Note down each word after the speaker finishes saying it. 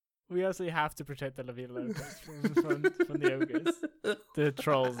We absolutely have to protect the Levine locals from the ogres. The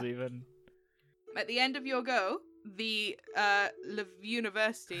trolls, even. At the end of your go, the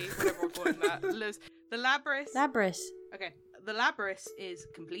University, whatever we're calling that, the Labyrinth. Okay, the Labyrinth is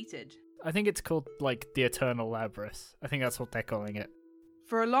completed. I think it's called, the Eternal Labyrinth. I think that's what they're calling it.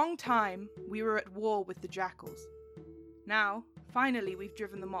 For a long time, we were at war with the jackals. Now, finally, we've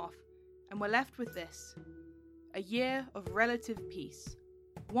driven them off, and we're left with this. A year of relative peace.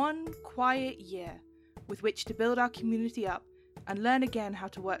 One quiet year with which to build our community up and learn again how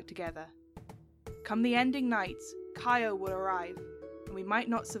to work together. Come the ending nights, Kaio will arrive, and we might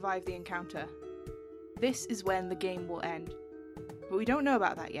not survive the encounter. This is when the game will end. But we don't know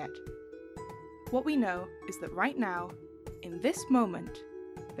about that yet. What we know is that right now, in this moment,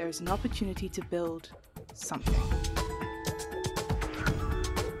 there is an opportunity to build something.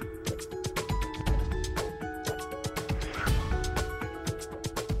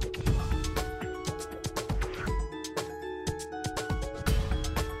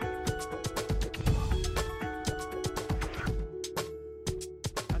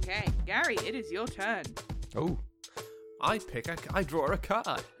 Gary, it is your turn. Oh, I draw a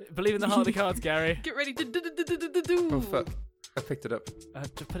card. Believe in the heart of the cards, Gary. Get ready to do. Oh, fuck. I picked it up.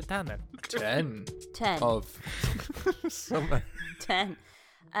 Just put it down then. 10. 10. Of something. 10.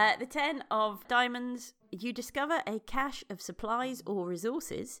 The 10 of diamonds. You discover a cache of supplies or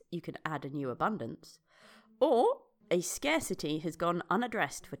resources. You can add a new abundance. Or a scarcity has gone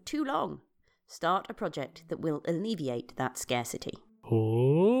unaddressed for too long. Start a project that will alleviate that scarcity.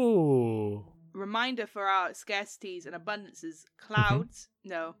 Oh. Reminder for our scarcities and abundances. Clouds.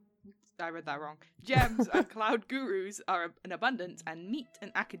 No, I read that wrong. Gems and cloud gurus are in abundance, and meat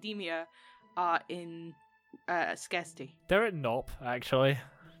and academia are in scarcity. They're at Nop, actually.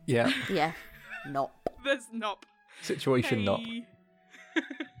 Yeah. Yeah. Nop. There's Nop. Situation Nop. Hey.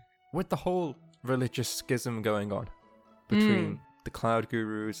 With the whole religious schism going on between the cloud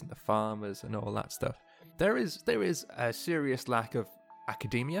gurus and the farmers and all that stuff, there is a serious lack of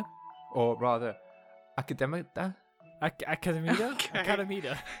academia, or rather, Academeda. Academeda? Okay.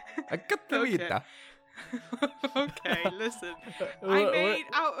 Academeda. Academeda. Okay, listen. I made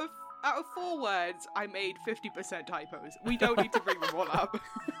out of 4 words, I made 50% typos. We don't need to bring them all up.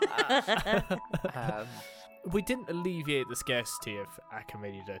 We didn't alleviate the scarcity of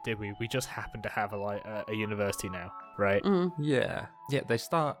Academeda, did we? We just happen to have a university now, right? Yeah. They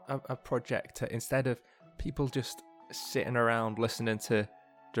start a project to, instead of people just sitting around listening to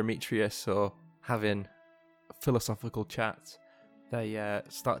Demetrius or having philosophical chats, they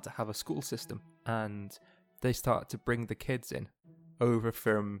start to have a school system, and they start to bring the kids in over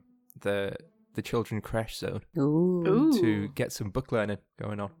from the children crash zone. Ooh. To get some book learning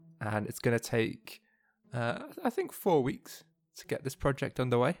going on. And it's going to take, I think, 4 weeks to get this project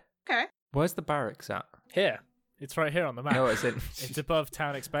underway. Okay. Where's the barracks at? Here. It's right here on the map. No, it's in. It's above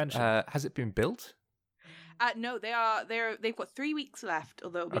town expansion. Has it been built? No, they've got 3 weeks left,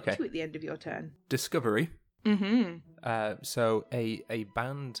 although it'll be 2 at the end of your turn. Discovery. Mm-hmm. So a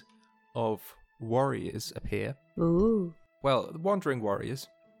band of warriors appear. Ooh. Well, wandering warriors.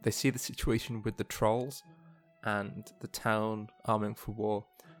 They see the situation with the trolls and the town arming for war,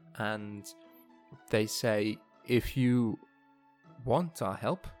 and they say, if you want our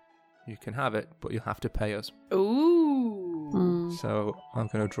help, you can have it, but you'll have to pay us. Ooh. So I'm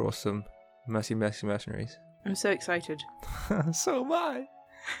going to draw some mercy mercenaries. I'm so excited. So am I.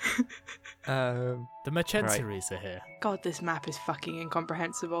 The mercenaries are here. God, this map is fucking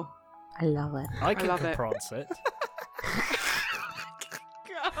incomprehensible. I love it. I can love it. comprehend it.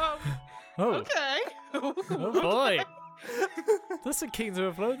 Oh. Okay. Oh boy. That's a Kingdom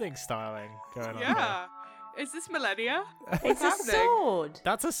of Loathing styling going on. Yeah. Is this Millennia? It's a sword.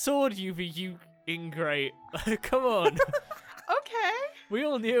 That's a sword, you ingrate. Come on. Okay. We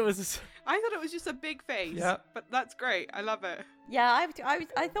all knew it was I thought it was just a big face. Yeah. But that's great. I love it. Yeah,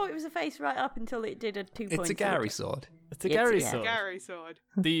 I thought it was a face right up until it did a 2-point. It's a Gary sword. It's a Gary sword. Gary sword.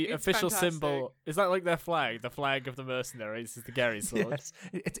 The It's official fantastic. symbol. Is that like their flag? The flag of the mercenaries is the Gary sword. Yes,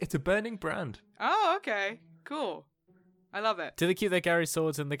 it's a burning brand. Oh, okay. Cool. I love it. Do they keep their Gary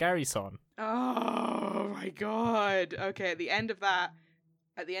swords in the Gary son? Oh my god. Okay, at the end of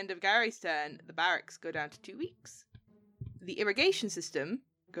Gary's turn, the barracks go down to 2 weeks. The irrigation system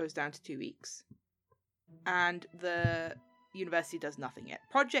goes down to 2 weeks. And the university does nothing yet.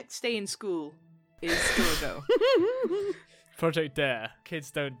 Project Stay in School is still a go. Project Dare. Kids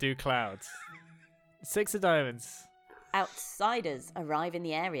don't do clouds. 6 of diamonds. Outsiders arrive in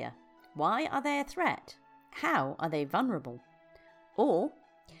the area. Why are they a threat? How are they vulnerable? Or,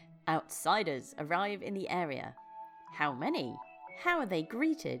 outsiders arrive in the area. How many? How are they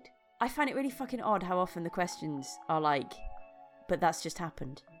greeted? I find it really fucking odd how often the questions are like, but that's just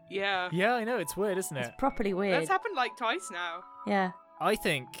happened. Yeah. Yeah, I know, it's weird, isn't it? It's properly weird. That's happened like twice now. Yeah. I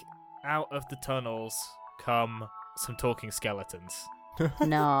think out of the tunnels come some talking skeletons.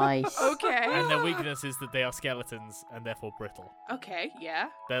 Nice. Okay. And their weakness is that they are skeletons and therefore brittle. Okay, yeah.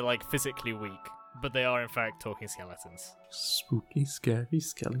 They're like physically weak, but they are in fact talking skeletons. Spooky, scary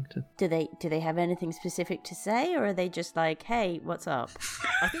skeleton. Do they have anything specific to say, or are they just like, hey, what's up?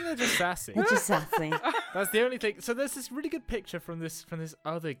 I think they're just sassy. They're just sassy. That's the only thing. So there's this really good picture from this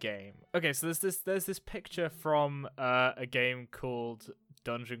other game. Okay, so there's this picture from a game called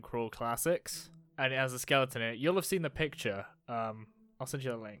Dungeon Crawl Classics, and it has a skeleton in it. You'll have seen the picture. I'll send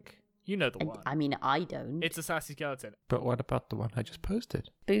you a link. You know the one. I mean, I don't. It's a sassy skeleton. But what about the one I just posted?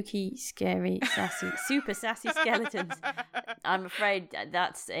 Spooky, scary, sassy, super sassy skeletons. I'm afraid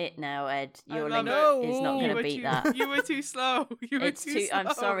that's it now, Ed. Your link is not going to beat that. You were too slow. It's too slow.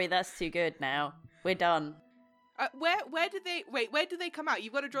 I'm sorry, that's too good now. We're done. Where did they come out?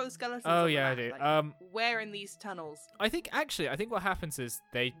 You've got to draw the skeletons. Oh on the yeah, I map. do. Like, where in these tunnels? I think what happens is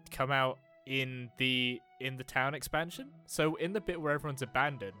they come out in the town expansion. So in the bit where everyone's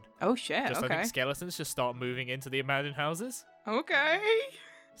abandoned, Oh shit. I Okay. think skeletons just start moving into the abandoned houses. Okay.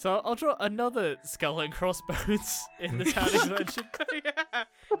 So I'll draw another skull and crossbones in the town expansion. Yeah.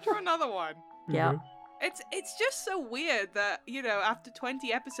 Draw another one. Yeah. It's just so weird that, after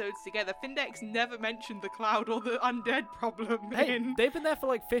 20 episodes together, Findex never mentioned the cloud or the undead problem. Hey, they've been there for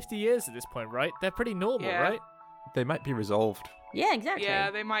like 50 years at this point, right? They're pretty normal, Yeah. right? They might be resolved. Yeah, exactly.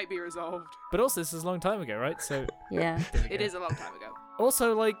 Yeah, they might be resolved. But also, this is a long time ago, right? So Yeah. It is a long time ago.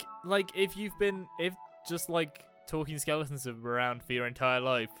 also like if just like talking skeletons are around for your entire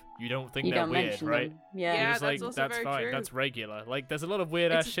life, you don't think You they're don't weird, mention right? them. Yeah. Yeah. You're just that's like, also that's very fine, true. that's regular. Like, there's a lot of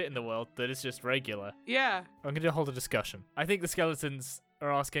weird ass It's- shit in the world that is just regular. Yeah. I'm gonna hold a discussion. I think the skeletons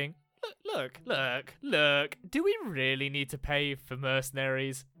are asking, look, do we really need to pay for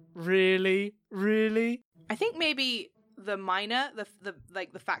mercenaries? Really? I think maybe the miner,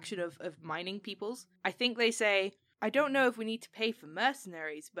 the faction of mining peoples, I think they say, I don't know if we need to pay for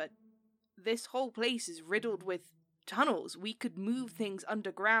mercenaries, but this whole place is riddled with tunnels. We could move things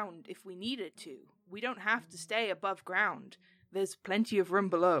underground if we needed to. We don't have to stay above ground. There's plenty of room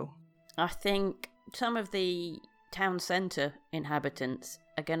below. I think some of the town centre inhabitants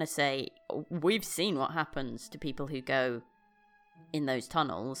are going to say, we've seen what happens to people who go in those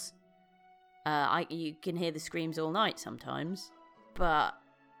tunnels. You can hear the screams all night sometimes, but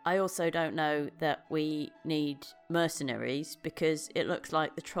I also don't know that we need mercenaries, because it looks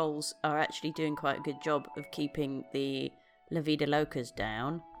like the trolls are actually doing quite a good job of keeping the La Vida Locas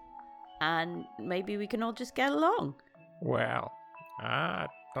down, and maybe we can all just get along. Well, I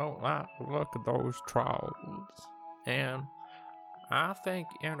don't like the look of those trolls. And I think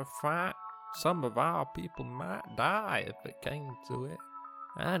in a fight, some of our people might die if it came to it.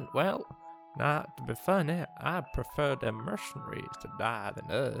 And, well, not to be funny, I'd prefer them mercenaries to die than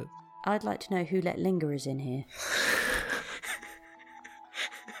us. I'd like to know who let lingerers in here.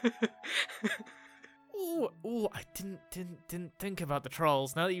 Ooh, I didn't think about the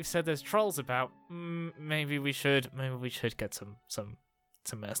trolls. Now that you've said there's trolls about, maybe we should get some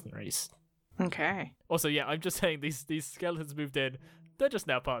mercenaries. Okay. Also, yeah, I'm just saying these skeletons moved in. They're just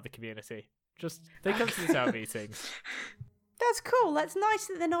now part of the community. They come to the town meetings. That's cool. That's nice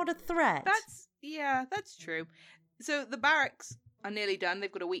that they're not a threat. That's true. So the barracks are nearly done.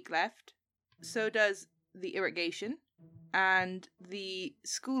 They've got a week left. So does the irrigation. And the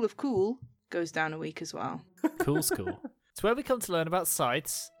School of Cool goes down a week as well. Cool school. It's where we come to learn about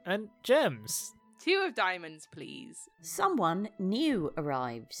sights and gems. 2 of diamonds, please. Someone new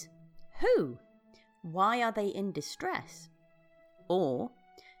arrives. Who? Why are they in distress? Or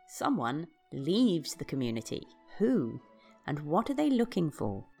someone leaves the community. Who? And what are they looking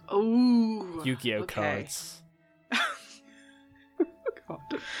for? Oh, Yu-Gi-Oh okay. cards. God.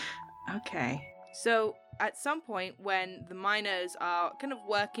 Okay. So at some point when the miners are kind of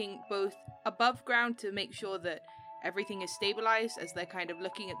working both above ground to make sure that everything is stabilized as they're kind of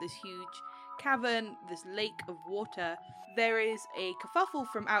looking at this huge cavern, this lake of water, there is a kerfuffle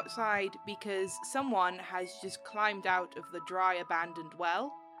from outside because someone has just climbed out of the dry abandoned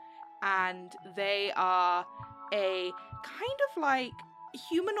well, and they are a kind of like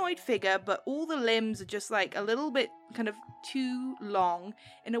humanoid figure, but all the limbs are just like a little bit kind of too long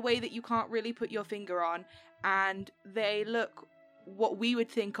in a way that you can't really put your finger on, and they look what we would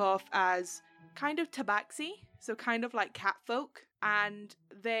think of as kind of tabaxi, so kind of like catfolk, and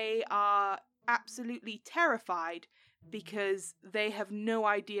they are absolutely terrified because they have no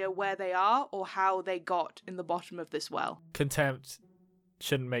idea where they are or how they got in the bottom of this well. Contempt.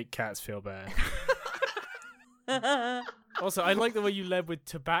 shouldn't make cats feel bad. Also, I like the way you led with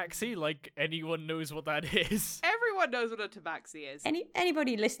tabaxi, like anyone knows what that is. Everyone knows what a tabaxi is.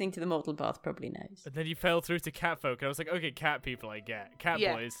 Anybody listening to the Mortal Path probably knows. And then you fell through to cat folk, and I was like, okay, cat people I get. Cat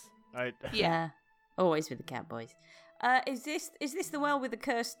boys. Yeah. Always with the cat boys. Is this the well with the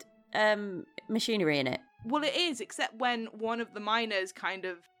cursed machinery in it? Well, it is, except when one of the miners kind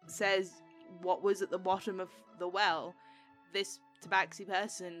of says what was at the bottom of the well, this tabaxi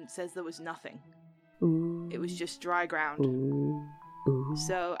person says there was nothing. Ooh. It was just dry ground. Ooh. Ooh.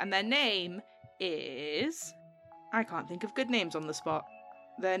 So, and their name is... I can't think of good names on the spot.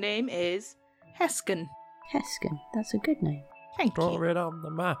 Their name is Heskin. Heskin. That's a good name. Thank Draw you. it on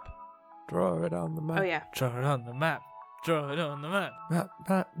the map. Draw it on the map. Oh, yeah. Draw it on the map. Draw it on the map.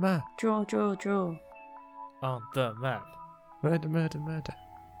 Map. Draw. On the map. Murder.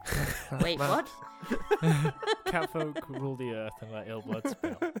 Wait, Map. what? Catfolk rule the earth and let ill blood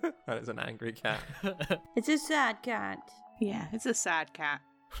spill. That is an angry cat. It's a sad cat. Yeah, it's a sad cat.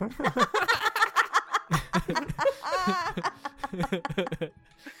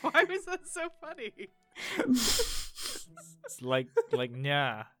 Why was that so funny? It's like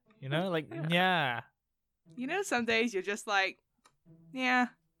nyah. You know? Like nyah. You know, some days you're just like, yeah.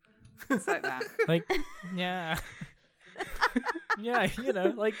 It's like that. Like nyah. Yeah, you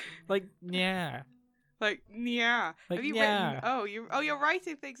know, like nyah. Like, yeah. Like, Have you yeah. written? You're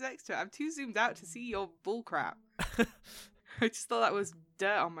writing things next to it. I'm too zoomed out to see your bull crap. I just thought that was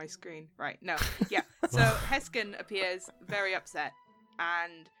dirt on my screen. Right? No. Yeah. So Heskin appears very upset,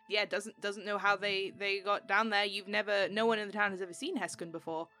 and yeah, doesn't know how they got down there. No one in the town has ever seen Heskin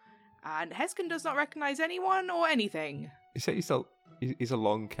before, and Heskin does not recognize anyone or anything. You say he's a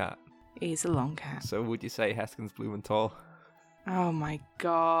long cat. He's a long cat. So would you say Heskin's blue and tall? Oh my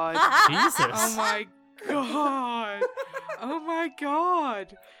god. Jesus. Oh my god. Oh my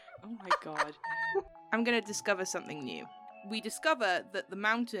god. Oh my god. I'm going to discover something new. We discover that the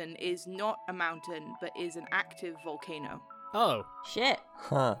mountain is not a mountain, but is an active volcano. Oh. Shit.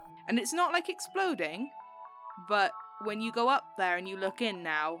 Huh. And it's not like exploding, but when you go up there and you look in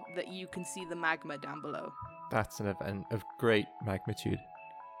now, that you can see the magma down below. That's an event of great magnitude.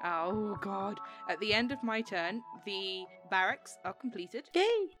 Oh god. At the end of my turn, the barracks are completed,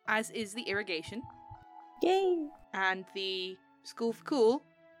 Yay. as is the irrigation, Yay. and the school for cool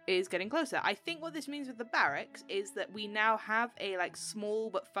is getting closer. I think what this means with the barracks is that we now have a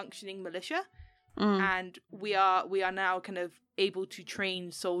small but functioning militia, and we are now kind of able to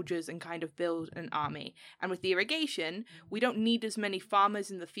train soldiers and kind of build an army. And with the irrigation, we don't need as many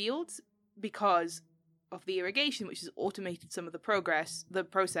farmers in the fields because of the irrigation, which has automated some of the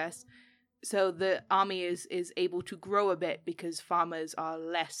process. So the army is able to grow a bit because farmers are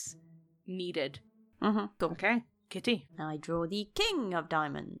less needed. Cool. Okay, Kitty. I draw the King of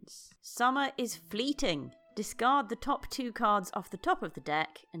Diamonds. Summer is fleeting. Discard the top 2 cards off the top of the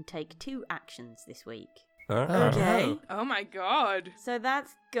deck and take 2 actions this week. Okay. Oh my god. So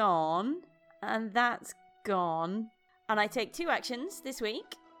that's gone, and that's gone. And I take 2 actions this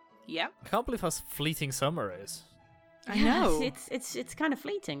week. Yep. I can't believe how fleeting summer is. I know. It's kind of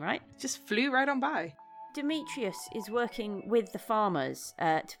fleeting, right? Just flew right on by. Demetrius is working with the farmers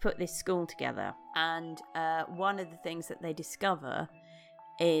to put this school together, and one of the things that they discover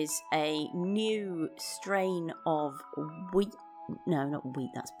is a new strain of wheat. No, not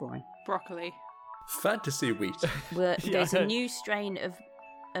wheat, that's boring. Broccoli. Fantasy wheat. There's a new strain of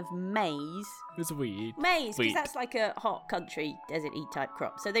maize. It's weed. Maize, because Wheat. that's like a hot country, desert-y type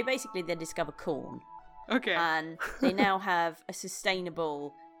crop. So they discover corn. Okay. And they now have a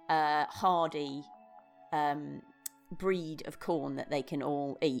sustainable, hardy breed of corn that they can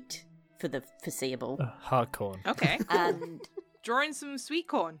all eat for the foreseeable. Hard corn. Okay. And Drawing some sweet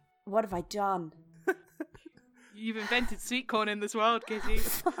corn. what have I done? You've invented sweet corn in this world, Kitty.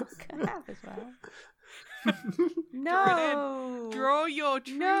 Fuck, I have as well. Draw it No! Draw your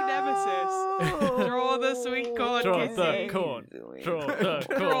true nemesis. Draw the sweet corn, Draw Kitty. the corn. Draw the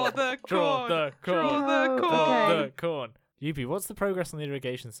corn. Draw the Draw corn. the corn. Draw the Draw corn. the corn. Yubi, what's the progress on the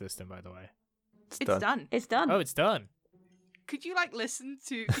irrigation system, by the way? It's done. It's done. Oh, it's done. Could you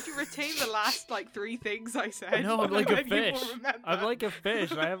could you retain the last 3 things I said? No, I'm like a And then you will fish. remember. I'm like a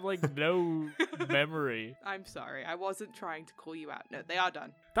fish. I have no memory. I'm sorry, I wasn't trying to call you out. No, they are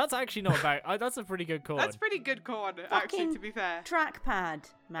done. That's actually not bad. That's a pretty good corn. That's pretty good corn, actually, Fucking to be fair.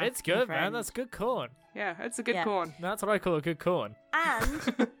 Trackpad, Matt, It's my good, man. friend. That's good corn. Yeah, it's a good Yeah. corn. That's what I call a good corn.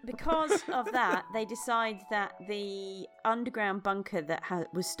 And because of that, they decide that the underground bunker that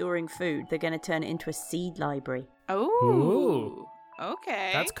was storing food, they're going to turn it into a seed library. Ooh.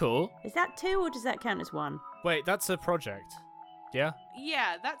 Okay. That's cool. Is that 2 or does that count as 1? Wait, that's a project. Yeah?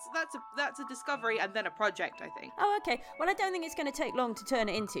 Yeah, that's a discovery and then a project, I think. Oh, okay. Well, I don't think it's going to take long to turn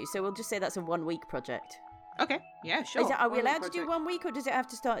it into, so we'll just say that's a 1 week project. Okay, yeah, sure. Are we 1 week allowed to do project. 1 week, or does it have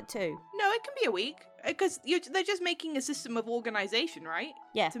to start at 2? No, it can be a week. Because they're just making a system of organization, right?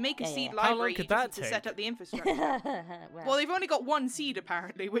 Yeah. To make a seed How long library, could you just that need to take? set up the infrastructure. Well, they've only got one seed,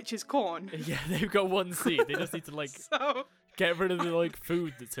 apparently, which is corn. Yeah, they've got one seed. They just need to, like, So, get rid of the, like,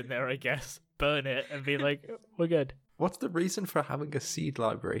 food that's in there, I guess. Burn it and be like, we're good. What's the reason for having a seed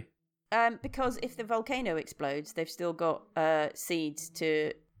library? Because if the volcano explodes, they've still got seeds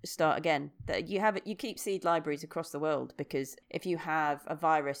to start again. You keep seed libraries across the world, because if you have a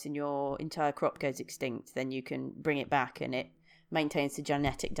virus and your entire crop goes extinct, then you can bring it back and it maintains the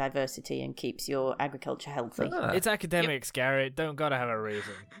genetic diversity and keeps your agriculture healthy. It's academics, Garrett. Don't gotta have a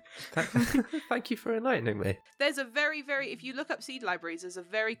reason. Thank you for enlightening me. there's a very, very, if you look up seed libraries, there's a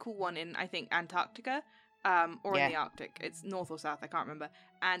very cool one in, I think, Antarctica, or in the Arctic. It's north or south, I can't remember.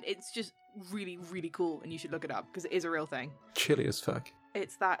 And it's just really, really cool, and you should look it up, because it is a real thing. Chilly as fuck.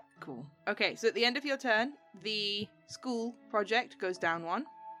 It's that cool. Okay, so at the end of your turn, the school project goes down 1.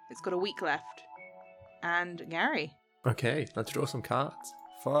 It's got a week left. And Gary. Okay, let's draw some cards.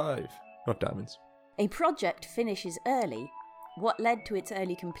 5. Not diamonds. A project finishes early, what led to its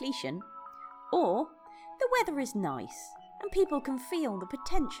early completion, or the weather is nice and people can feel the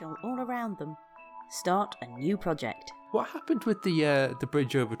potential all around them. Start a new project. What happened with the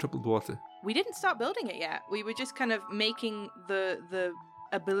bridge over troubled water? We didn't start building it yet. We were just kind of making the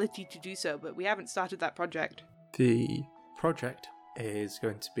ability to do so, but we haven't started that project. The project is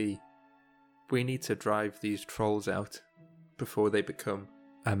going to be, we need to drive these trolls out before they become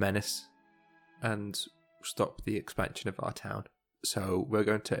a menace and stop the expansion of our town. So we're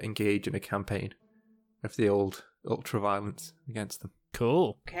going to engage in a campaign of the old ultra-violence against them.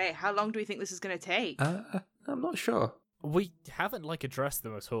 Cool. Okay, how long do we think this is going to take? I'm not sure. We haven't, like, addressed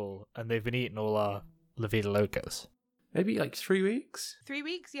them at all, and they've been eating all our La Vida Locas. Maybe like 3 weeks? 3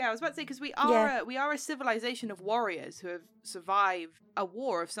 weeks? Yeah, I was about to say, because we are a civilization of warriors who have survived a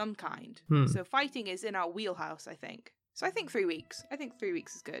war of some kind. So fighting is in our wheelhouse, I think. So I think 3 weeks. I think 3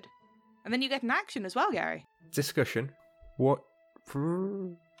 weeks is good. And then you get an action as well, Gary. Discussion. What?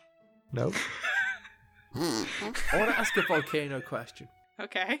 No. I want to ask a volcano question.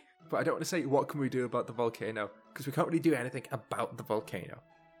 Okay. But I don't want to say what can we do about the volcano, because we can't really do anything about the volcano.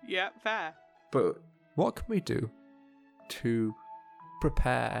 Yeah, fair. But what can we do to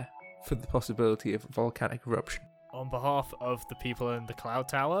prepare for the possibility of a volcanic eruption? On behalf of the people in the cloud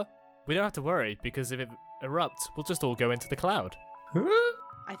tower, we don't have to worry, because if it erupts, we'll just all go into the cloud.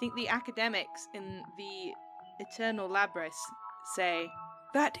 I think the academics in the Eternal Labyrinth say,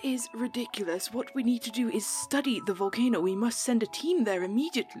 "That is ridiculous. What we need to do is study the volcano. We must send a team there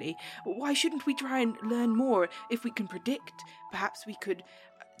immediately. Why shouldn't we try and learn more? If we can predict, perhaps we could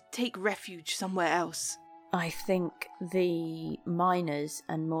take refuge somewhere else." I think the miners,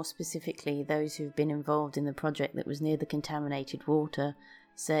 and more specifically those who've been involved in the project that was near the contaminated water,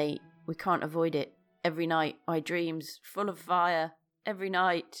 say, we can't avoid it. Every night, my dreams full of fire. Every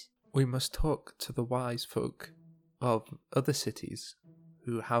night. We must talk to the wise folk of other cities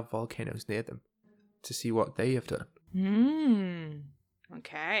who have volcanoes near them to see what they have done.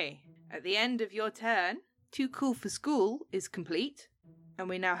 Okay. At the end of your turn, Too Cool for School is complete, and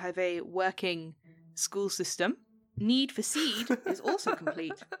we now have a working school system. Need for Seed is also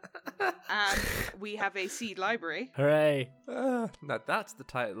complete, and we have a seed library. Hooray. Now that's the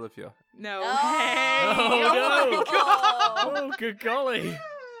title of your... No. Oh. Hey! Oh, my god! Oh, good golly.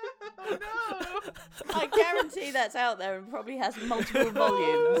 Oh, no! I guarantee that's out there and probably has multiple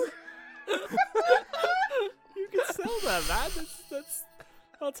volumes. You can sell that, man.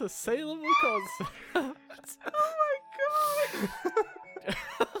 That's a saleable concept. Oh my god!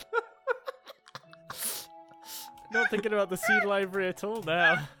 Not thinking about the seed library at all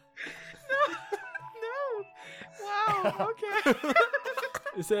now. No! Wow, okay.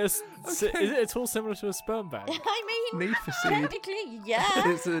 Is it at all similar to a sperm bank? I mean, Need for Seed technically, yeah.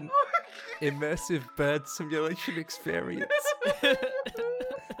 is an immersive bird simulation experience.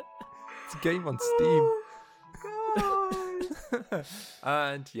 It's a game on Steam. God.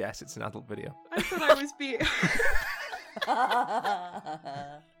 And yes, it's an adult video. I thought I was being...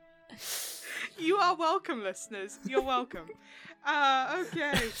 You are welcome, listeners. You're welcome.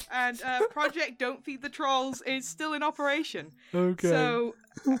 Okay. And Project Don't Feed the Trolls is still in operation. Okay. So,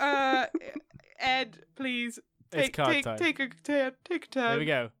 Ed, please take a turn. There we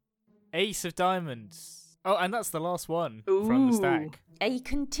go. Ace of Diamonds. Oh, and that's the last one from the stack. A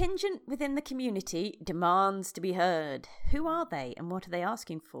contingent within the community demands to be heard. Who are they and what are they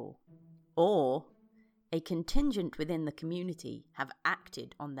asking for? Or a contingent within the community have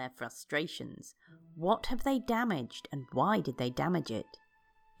acted on their frustrations. What have they damaged, and why did they damage it?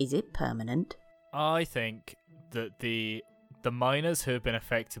 Is it permanent? I think that the miners who have been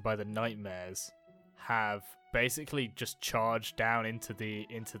affected by the nightmares have basically just charged down into the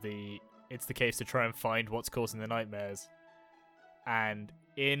caves to try and find what's causing the nightmares. And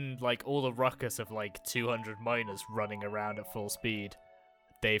in like all the ruckus of like 200 miners running around at full speed,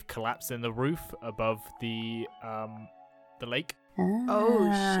 they've collapsed in the roof above the lake. Oh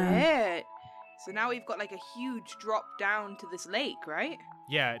shit! So now we've got like a huge drop down to this lake, right?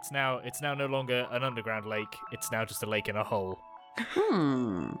 Yeah, it's now no longer an underground lake. It's now just a lake in a hole.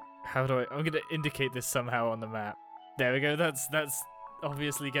 How do I'm gonna indicate this somehow on the map. There we go. That's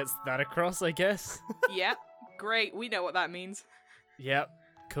obviously gets that across, I guess. Yep. Great. We know what that means. Yep.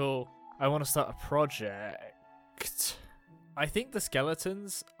 Cool. I want to start a project. I think the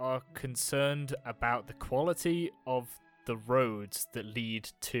skeletons are concerned about the quality of the roads that lead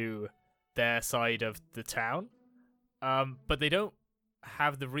to their side of the town. But they don't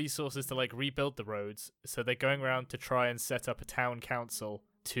have the resources to like rebuild the roads, so they're going around to try and set up a town council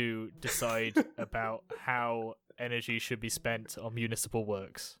to decide about how energy should be spent on municipal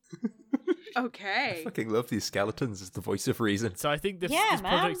works. Okay. I fucking love these skeletons as the voice of reason. So I think this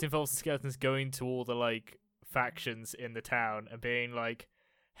project involves the skeletons going to all the like factions in the town and being like,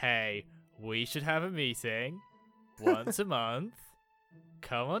 hey, we should have a meeting once a month.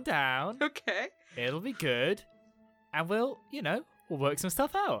 Come on down. Okay. It'll be good. And we'll work some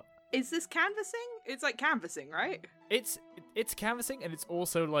stuff out. Is this canvassing? It's like canvassing, right? It's canvassing, and it's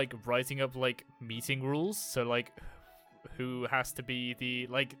also like writing up like meeting rules. So like who has to be the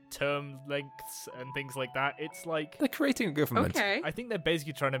like term lengths and things like that. It's like They're creating a government. Okay. I think they're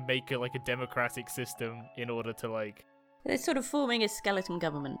basically trying to make it like a democratic system in order to like. They're sort of forming a skeleton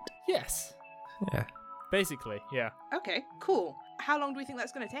government. Yes. Yeah. Basically, yeah. Okay, cool. How long do we think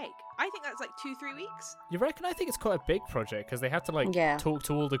that's going to take? I think that's like 2-3 weeks. You reckon? I think it's quite a big project because they have to like talk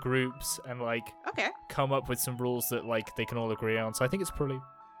to all the groups and like Okay. come up with some rules that like they can all agree on. So I think it's probably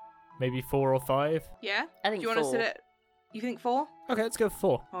maybe 4 or 5. Yeah? I think Do you want to 4. sit at... You think 4? Okay, let's go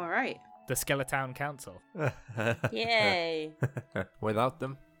 4. All right. The Skeleton Council. Yay. Without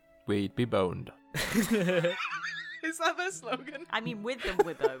them, we'd be boned. Is that their slogan? I mean, with them,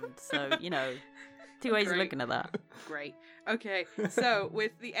 we're boned, so, two ways of Great. looking at that. Great. Okay, so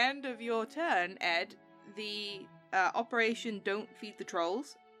with the end of your turn, Ed, the Operation Don't Feed the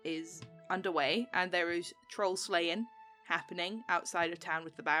Trolls is underway, and there is troll slaying happening outside of town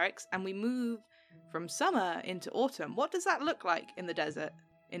with the barracks, and we move from summer into autumn. What does that look like in the desert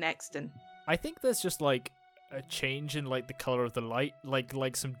in Exton? I think there's just like a change in like the color of the light,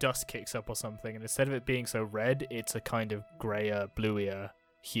 like some dust kicks up or something, and instead of it being so red, it's a kind of grayer, bluier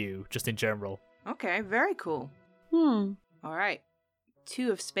hue, just in general. Okay, very cool. Hmm. All right.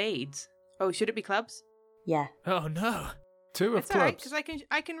 2 of spades. Oh, should it be clubs? Yeah. Oh no! 2 of It's alright, clubs. because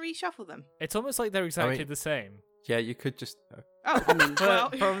I can reshuffle them. It's almost like they're exactly the same. Yeah, you could just... Oh, I mean, well,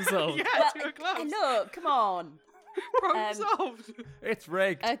 problem solved. yeah, Well, 2 of clubs. Look, come on. Problem solved. It's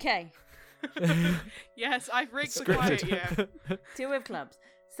rigged. Okay. Yes, I've rigged the quiet year. 2 of clubs.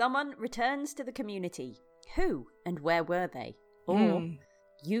 Someone returns to the community. Who and where were they? Or Hmm.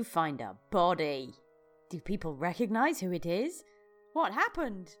 you find a body. Do people recognize who it is? What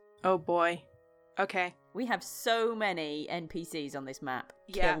happened? Oh boy. Okay. We have so many NPCs on this map.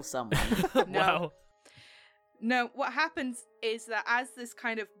 Yeah. Kill someone. No. Wow. No, what happens is that as this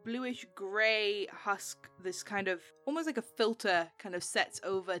kind of bluish grey husk, this kind of almost like a filter kind of sets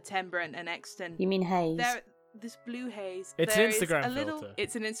over Tenbren and Exton. You mean haze? This blue haze. It's there an is Instagram a little, filter.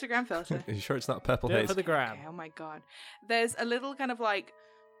 It's an Instagram filter. Are you sure it's not purple Do it haze? for the gram. Okay, oh my god. There's a little kind of like,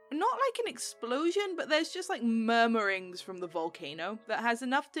 not like an explosion, but there's just like murmurings from the volcano that has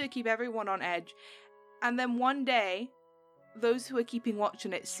enough to keep everyone on edge. And then one day, those who are keeping watch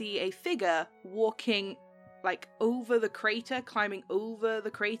on it see a figure walking like over the crater, climbing over the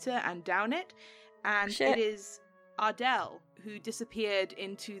crater and down it. And Shit. it is Ardell, who disappeared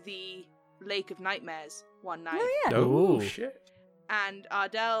into the Lake of Nightmares one night. Oh, yeah. Oh, Ooh. shit. And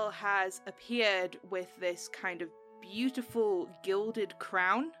Ardell has appeared with this kind of beautiful gilded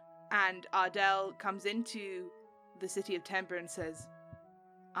crown. And Ardell comes into the city of Tenbren and says,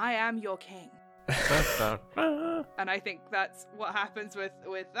 I am your king. And I think that's what happens with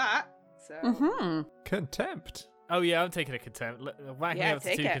that. So Mm-hmm. Contempt. Oh yeah, I'm taking a contempt. Whacking Yeah, up to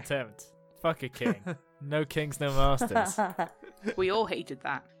take 2 it. contempt. Fuck a king. No kings, no masters. we all hated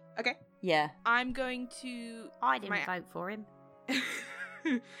that. Okay, Yeah. I'm going to... I didn't my- vote for him.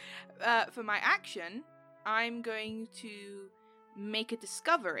 for my action, I'm going to make a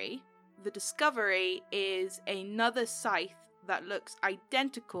discovery the discovery is another scythe that looks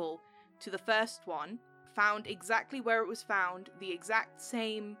identical to the first one, found exactly where it was found, the exact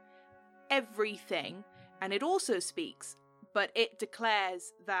same everything, and it also speaks, but it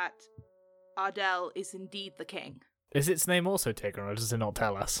declares that Ardell is indeed the king. Is its name also Tigran, or does it not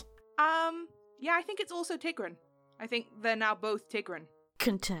tell us? Yeah, I think it's also Tigran. I think they're now both Tigran.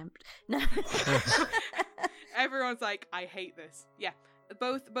 Contempt. No. Everyone's like, I hate this. Yeah,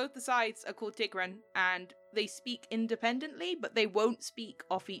 both the sides are called Tigran, and they speak independently, but they won't speak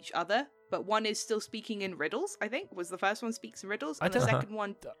off each other. But one is still speaking in riddles, I think. Was the first one speaks in riddles, and the second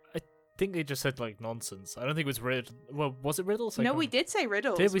one... I think they just said, like, nonsense. I don't think it was riddles. Well, was it riddles? No, we did say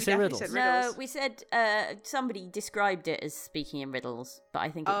riddles. Did we say definitely riddles? said riddles? No, we said somebody described it as speaking in riddles, but I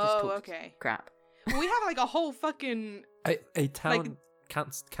think it just talked crap. We have, like, a whole fucking... A town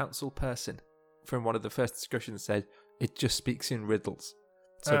council person from one of the first discussions said it just speaks in riddles.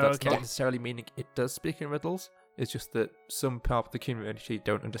 So that's not necessarily meaning it does speak in riddles. It's just that some part of the community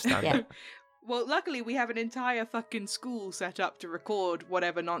don't understand it. Well, luckily we have an entire fucking school set up to record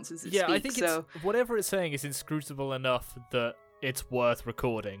whatever nonsense it speaks. Yeah, I think so... whatever it's saying is inscrutable enough that it's worth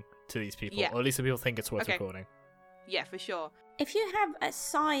recording to these people. Yeah. Or at least the people think it's worth recording. Yeah, for sure. If you have a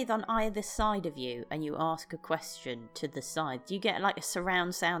scythe on either side of you and you ask a question to the side, do you get like a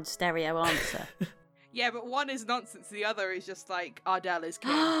surround sound stereo answer? Yeah, but one is nonsense, the other is just like, Ardell is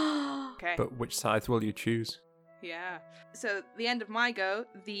king. Okay. But which side will you choose? Yeah. So, the end of my go,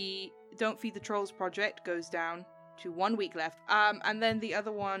 the Don't Feed the Trolls project goes down to 1 week left. And then the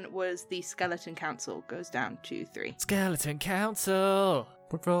other one was the Skeleton Council goes down to 3. Skeleton Council!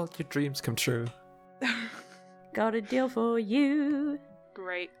 What will all your dreams come true? Got a deal for you.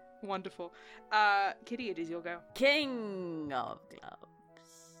 Great. Wonderful. Kitty, it is your go. King of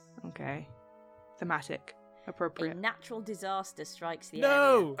Clubs. Okay. Thematic. Appropriate. A natural disaster strikes the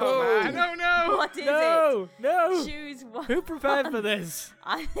No! area. Oh, man. No! What is it? No! Choose one. Who prepared for this?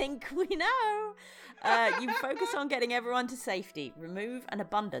 I think we know. You focus on getting everyone to safety. Remove an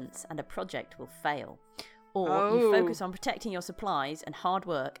abundance and a project will fail. Or you focus on protecting your supplies and hard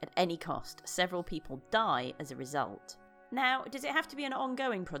work at any cost. Several people die as a result. Now, does it have to be an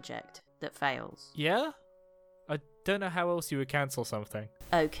ongoing project that fails? Yeah? I don't know how else you would cancel something.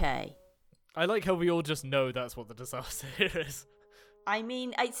 Okay. I like how we all just know that's what the disaster is. I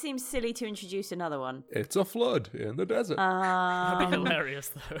mean, it seems silly to introduce another one. It's a flood in the desert. That'd be hilarious,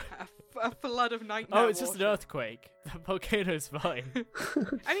 though. A flood of nightmare. Oh, it's just an earthquake. The volcano's fine.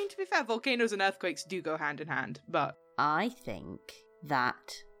 I mean, to be fair, volcanoes and earthquakes do go hand in hand, but... I think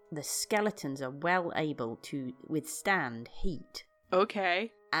that the skeletons are well able to withstand heat.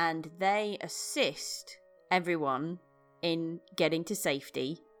 Okay. And they assist everyone in getting to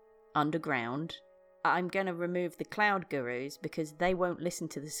safety underground. I'm going to remove the cloud gurus because they won't listen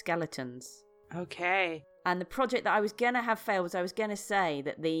to the skeletons. Okay. And the project that I was going to have failed was I was going to say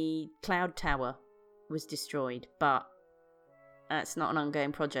that the cloud tower was destroyed, but that's not an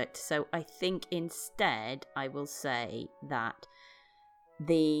ongoing project. So I think instead I will say that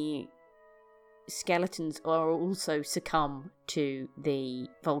the skeletons are also succumb to the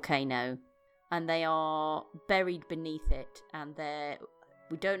volcano and they are buried beneath it, and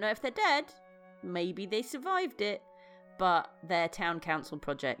we don't know if they're dead. Maybe they survived it, but their town council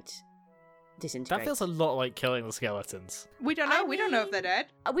project disintegrates. That feels a lot like killing the skeletons. We don't know. We don't know if they're dead.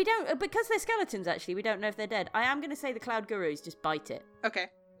 We don't, because they're skeletons, actually. We don't know if they're dead. I am going to say the cloud gurus just bite it. Okay,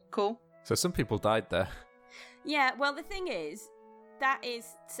 cool. So some people died there. Yeah, well, the thing is, that is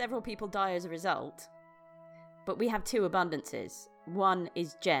several people die as a result. But we have 2 abundances. One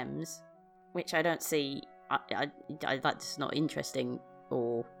is gems, which I don't see. That's not interesting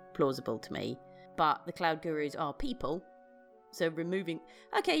or plausible to me. But the cloud gurus are people. So removing...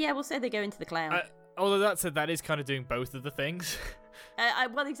 Okay, yeah, we'll say they go into the cloud. Although that said, that is kind of doing both of the things.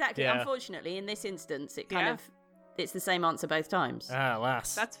 Well, exactly. Yeah. Unfortunately, in this instance, it kind of... It's the same answer both times.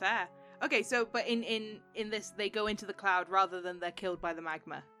 Alas. That's fair. Okay, so, but in this, they go into the cloud rather than they're killed by the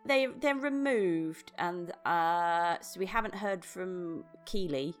magma. They're removed, and so we haven't heard from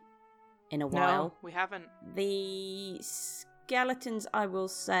Keeley in a while. No, we haven't. The skeletons, I will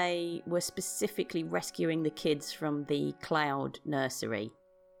say, were specifically rescuing the kids from the cloud nursery.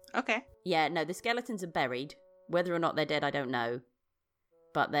 Okay. Yeah, no, the skeletons are buried. Whether or not they're dead, I don't know.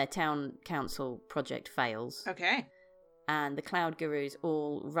 But their town council project fails. Okay. And the cloud gurus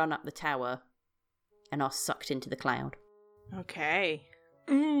all run up the tower and are sucked into the cloud. Okay.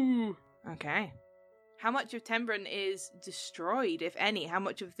 Ooh. Okay. How much of Tenbren is destroyed, if any? How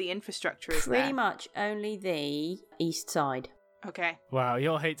much of the infrastructure is Pretty there? much only the east side. Okay. Wow,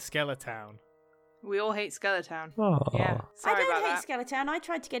 you all hate Skeleton. We all hate Skeleton. Oh. Yeah. Sorry I don't about hate that. Skeleton. I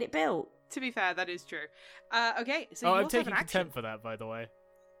tried to get it built. To be fair, that is true. Okay, so Oh, you I'm also have taking an action. contempt for that, by the way.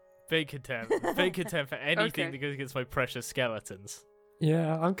 Big contempt. Big contempt for anything Okay. that goes against my precious skeletons.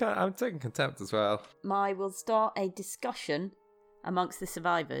 Yeah, I'm taking contempt as well. I will start a discussion amongst the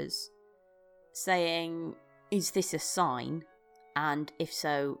survivors saying, is this a sign? And if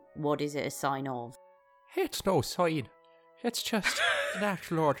so, what is it a sign of? It's no sign. It's just the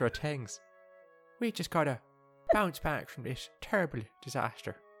natural order of things. We just gotta bounce back from this terrible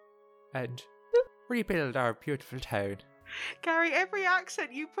disaster and rebuild our beautiful town. Gary, every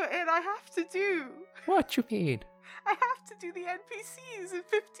accent you put in, I have to do. What you mean? I have to do the NPCs in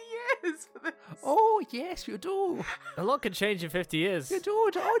 50 years for this. Oh, yes, you do. A lot can change in 50 years. You do,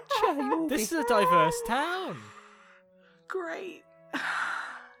 don't you? This is a diverse town. Great.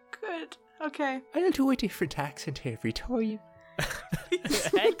 Good. Okay. I'll do a different accent every time.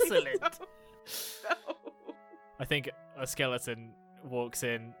 Excellent. No. I think a skeleton walks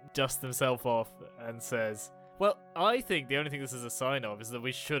in, dusts himself off, and says, well, I think the only thing this is a sign of is that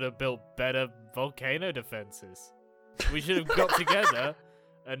we should have built better volcano defenses. We should have got together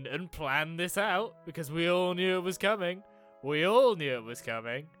and planned this out, because we all knew it was coming. We all knew it was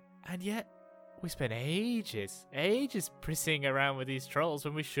coming. And yet, we spent ages prissing around with these trolls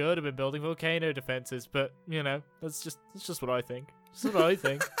when we should have been building volcano defenses. But, you know, that's just what I think. Just what I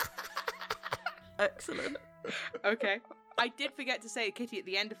think. Excellent. Okay. I did forget to say, Kitty, at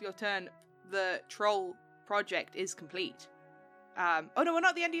the end of your turn, the troll project is complete. Oh no, we're not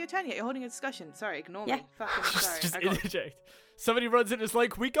at the end of your turn yet. You're holding a discussion. Sorry, ignore me. Fucking sorry. Just I got- interject. Somebody runs in and is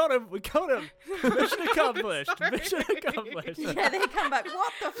like, we got him. Mission accomplished. Sorry. Mission accomplished. Yeah, they come back.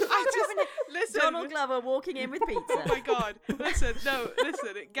 What the fuck happened? Listen. Donald Glover walking in with pizza. Oh my god. Listen.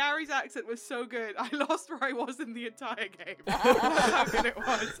 Gary's accent was so good. I lost where I was in the entire game. That's how good it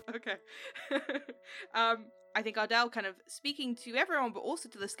was. Okay. I think Ardell, kind of speaking to everyone, but also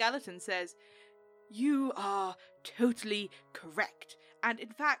to the skeleton, says, you are totally correct. And in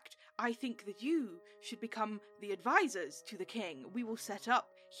fact, I think that you should become the advisors to the king. We will set up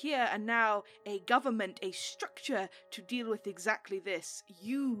here and now a government, a structure to deal with exactly this.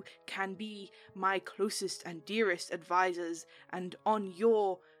 You can be my closest and dearest advisors, and on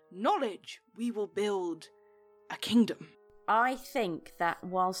your knowledge, we will build a kingdom. I think that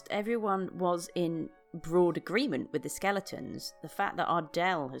whilst everyone was in broad agreement with the skeletons, the fact that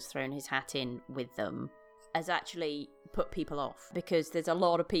Ardell has thrown his hat in with them has actually put people off, because there's a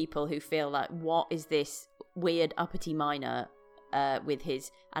lot of people who feel like, what is this weird uppity miner with his...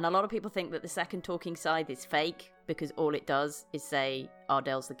 And a lot of people think that the second talking scythe is fake, because all it does is say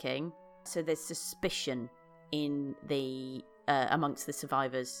Ardell's the king. So there's suspicion in the amongst the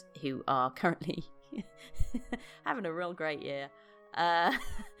survivors who are currently having a real great year.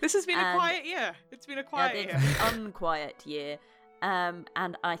 This has been a quiet year. It's been a quiet year. Unquiet year. And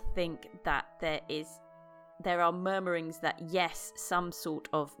I think that there are murmurings that yes, some sort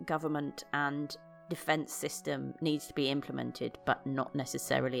of government and defense system needs to be implemented, but not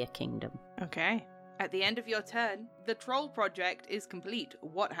necessarily a kingdom. Okay. At the end of your turn, the troll project is complete.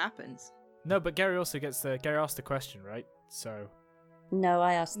 What happens? No, but Gary also asked the question, right? So... No,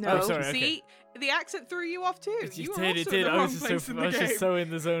 I asked. No, sorry, see? okay. The accent threw you off too. It You were did, also it in did. the I wrong was place in the just game. so in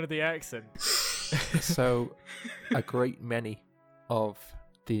the zone of the accent. So, a great many of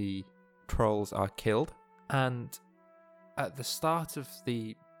the trolls are killed, and at the start of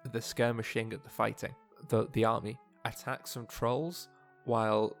the skirmishing at the fighting, the army attacked some trolls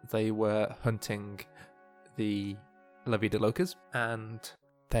while they were hunting the La Vida Locas, and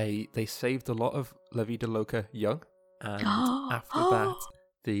they saved a lot of La Vida Loca young, and after that,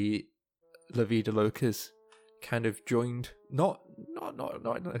 the La Vida Locas kind of joined, not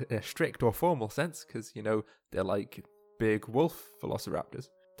in a strict or formal sense, because, you know, they're like big wolf velociraptors.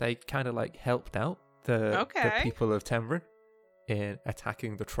 They kind of like helped out the people of Tenbren in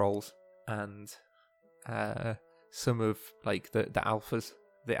attacking the trolls, and some of like the alphas,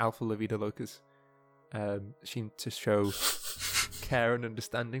 the alpha La Vida Locas, seemed to show care and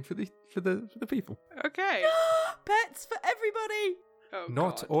understanding for the people. Okay. Pets for everybody! Oh,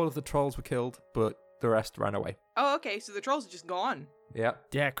 Not God. all of the trolls were killed, but the rest ran away. Oh, okay, so the trolls are just gone. Yeah.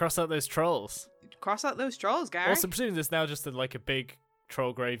 Yeah, cross out those trolls. Cross out those trolls, Gary. Also, presuming there's now just a big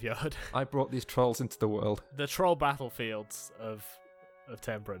troll graveyard. I brought these trolls into the world. The troll battlefields of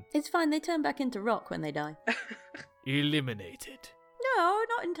Tenbren. It's fine, they turn back into rock when they die. Eliminated. No,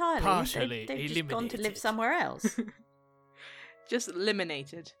 not entirely. Partially They've just gone to live eliminated. somewhere else. Just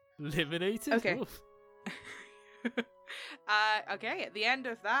eliminated. Eliminated? Okay. Oof. Okay, at the end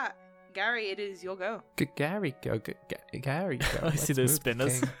of that, Gary, it is your go. Gary, go. Gary, go. I see those Let's move the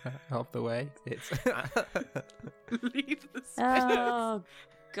spinners. king Off the way. It's Leave the spinners. Oh,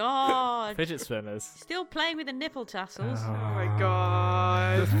 God. Fidget spinners. Still playing with the nipple tassels. Oh my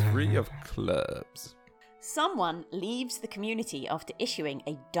god. the 3 of clubs. Someone leaves the community after issuing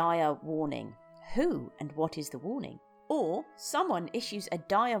a dire warning. Who and what is the warning? Or someone issues a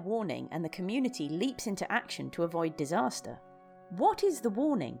dire warning and the community leaps into action to avoid disaster. What is the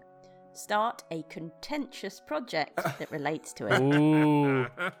warning? Start a contentious project that relates to it. Ooh.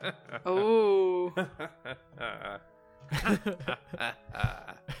 Oh.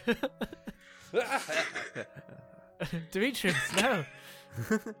 Demetrius, no.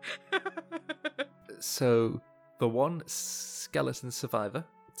 So the one skeleton survivor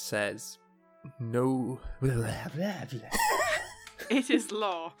says, "No." It is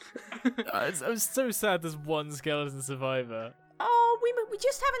law. I'm so sad there's one skeleton survivor. Oh, we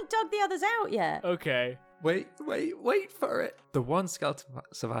just haven't dug the others out yet. Okay. Wait for it. The one skeleton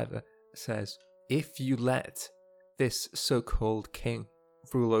survivor says, "If you let this so-called king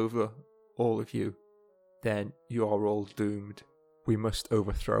rule over all of you, then you are all doomed. We must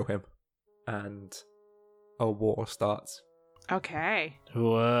overthrow him." And a war starts. Okay.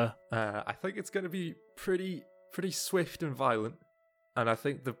 I think it's going to be pretty swift and violent. And I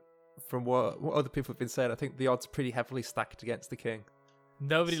think from what other people have been saying, I think the odds are pretty heavily stacked against the king.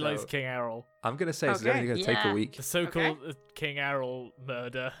 Nobody So- likes King Errol. I'm going to say it's Okay. only going to take Yeah. a week. The so-called King Errol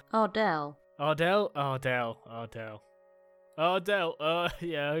murder. Ardell. Ardell?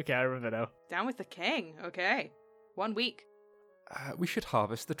 Yeah, okay, I remember now. Down with the king. Okay. 1 week. We should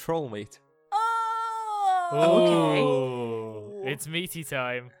harvest the troll meat. Okay. Oh, it's meaty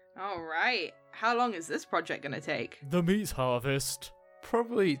time. All right. How long is this project going to take? The meat harvest.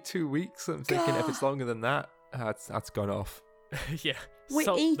 Probably 2 weeks. I'm thinking if it's longer than that, that's gone off. Yeah. We're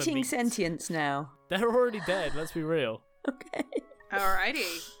salt the eating meat. sentience now. They're already dead, let's be real. Okay.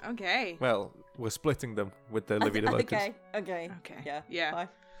 Alrighty. Okay. Well, we're splitting them with the living locusts. Okay. Okay. Yeah. Yeah. Fine.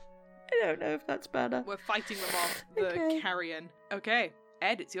 I don't know if that's better. We're fighting them off the Okay. carrion. Okay.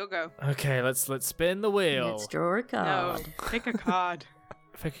 Ed, it's your go. Okay, let's spin the wheel. Let's draw a No. card. Pick a card.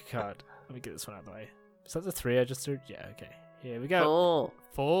 Pick a card. Let me get this one out of the way. Is that the 3 I just threw? Yeah, okay. Here we go.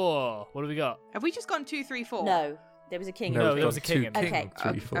 4. What do we got? Have we just gone 2, 3, 4? No, there was a king. No, in there was it. a king in two there. Okay.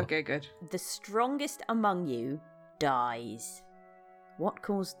 3, 4. Okay, good. The strongest among you dies. What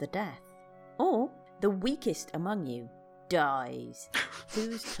caused the death? Or the weakest among you dies.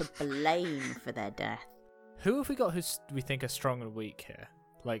 Who's to blame for their death? Who have we got who we think are strong and weak here?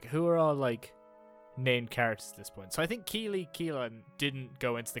 Like, who are our, named characters at this point? So I think Keelan didn't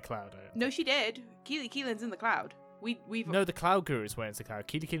go into the cloud. No, she did. Keelan's in the cloud. We've No, the cloud guru's went into the cloud.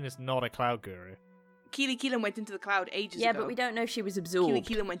 Keelan is not a cloud guru. Keelan went into the cloud ages Yeah, ago. but we don't know if she was absorbed.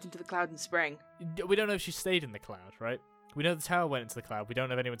 Keelan went into the cloud in spring. We don't know if she stayed in the cloud, right? We know the tower went into the cloud. We don't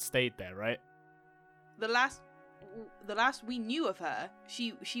know if anyone stayed there, right? The last we knew of her,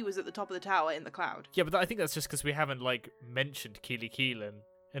 she was at the top of the tower in the cloud. Yeah, but I think that's just because we haven't, mentioned Keelan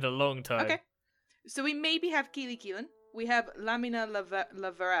in a long time. Okay. So we maybe have Keelan. We have Lamina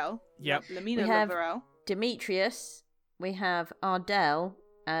Lavarel. Yep. Lamina We have- Lavarel. Demetrius. We have Ardell.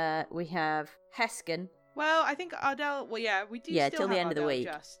 We have Heskin. Well, I think Ardell. Well, yeah, we do. Yeah, still till the have end of the Ardell week.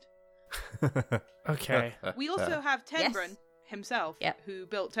 Just. Okay. We also have Yes. Tenbren himself, Yep. who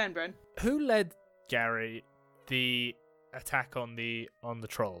built Tenbren. Who led Gary the attack on the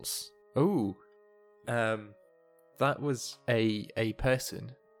trolls? Oh, that was a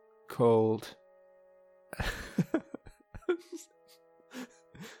person called.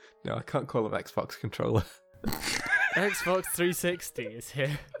 No, I can't call him Xbox controller. Xbox 360 is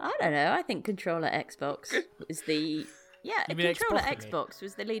here. I don't know. I think Controller Xbox was the... Yeah, You mean Controller Xbox, Xbox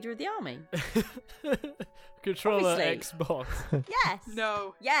was the leader of the army. Controller Obviously. Xbox. Yes.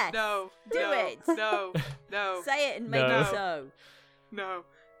 No. Yes. No. Do no, it. No. No. Say it and make No. it so. No.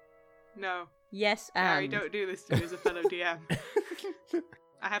 No. Yes, Harry, and... don't do this to me as a fellow DM.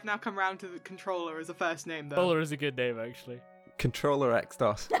 I have now come round to the controller as a first name, though. Controller is a good name, actually. Controller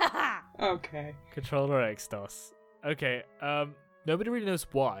Xdos. Okay. Controller Xdos. Okay, nobody really knows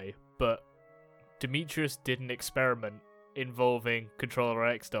why, but Demetrius did an experiment involving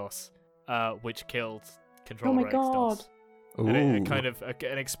Controller Xdos, which killed Controller Xdos. God. And a Ooh. kind of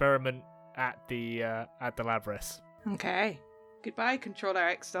an experiment at the Labris. Okay. Goodbye, controller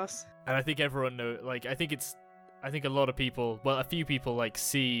Xdos. And I think everyone know, I think a lot of people, well, a few people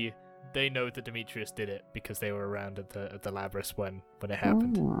they know that Demetrius did it because they were around at the Labris when it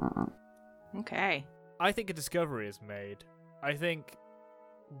happened. Okay. I think a discovery is made. I think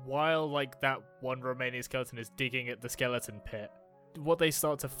while that one remaining skeleton is digging at the skeleton pit, what they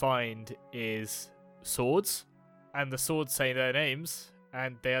start to find is swords, and the swords say their names,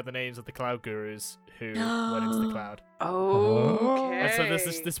 and they are the names of the cloud gurus who went into the cloud. Okay. And so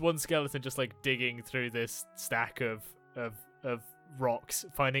there's this one skeleton just like digging through this stack of rocks,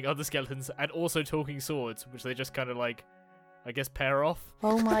 finding other skeletons, and also talking swords, which they just kind of like, I guess, pair off.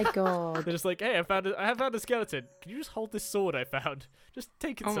 Oh my god. They're just like, hey, I have found a skeleton. Can you just hold this sword I found? Just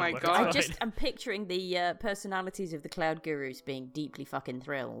take it Oh my somewhere. God. It's fine." I'm picturing the personalities of the cloud gurus being deeply fucking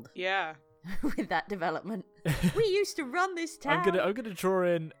thrilled Yeah. with that development. We used to run this town. I'm gonna draw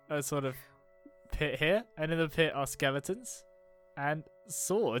in a sort of pit here, and in the pit are skeletons and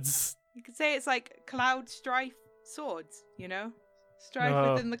swords. You could say it's like cloud strife swords, you know? Strife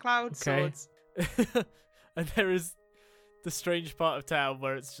Oh, within the cloud okay. swords. And there is the strange part of town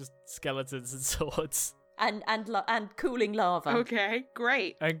where it's just skeletons and swords and cooling lava. Okay,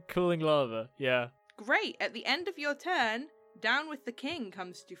 great. and cooling lava. Yeah. Great. At the end of your turn, Down with the King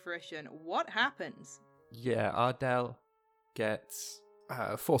comes to fruition. What happens? Yeah, Ardell gets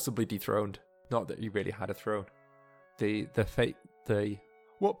forcibly dethroned. Not that he really had a throne. The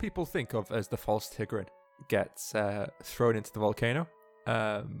what people think of as the false Tigrin gets thrown into the volcano,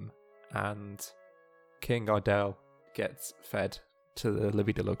 and King Ardell gets fed to the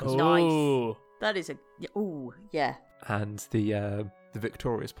Livy de Locust. Oh. That is yeah. And the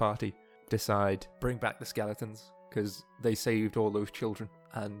victorious party decide bring back the skeletons because they saved all those children,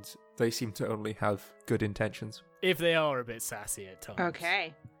 and they seem to only have good intentions. If they are a bit sassy at times.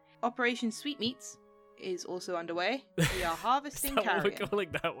 Okay. Operation Sweetmeats is also underway. We are Is harvesting that what carrion. we're calling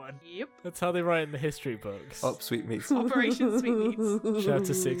that one? Yep. That's how they write in the history books. Up, sweetmeats. Operation Sweetmeats.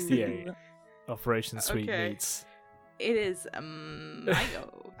 Chapter 68. Operation Okay. Sweetmeats. It is my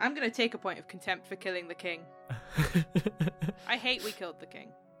go. I'm gonna take a point of contempt for killing the king. I hate we killed the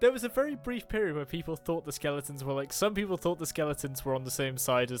king. There was a very brief period where people thought the skeletons were like, some people thought the skeletons were on the same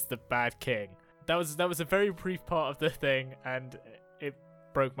side as the bad king. That was a very brief part of the thing, and it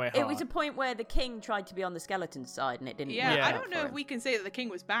broke my heart. It was a point where the king tried to be on the skeleton side and it didn't Yeah, work Yeah. I out don't for know if him. we can say that the king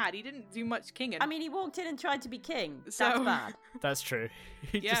was bad. He didn't do much kinging. I mean, he walked in and tried to be king. So- That's bad. That's true.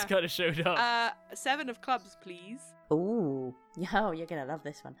 He Yeah. just kind of showed up. 7 of clubs, please. Ooh. Oh, you're going to love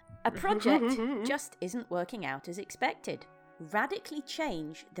this one. A project just isn't working out as expected. Radically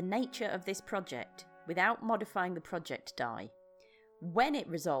change the nature of this project without modifying the project die. When it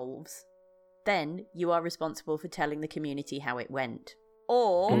resolves, then you are responsible for telling the community how it went.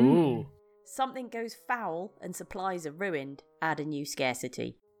 Or Ooh. something goes foul and supplies are ruined, add a new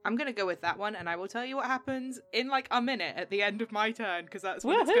scarcity. I'm gonna go with that one, and I will tell you what happens in like a minute at the end of my turn, because that's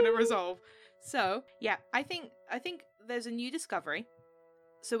when it's gonna resolve. So yeah, I think there's a new discovery.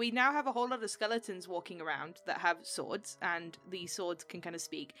 So we now have a whole lot of skeletons walking around that have swords, and these swords can kind of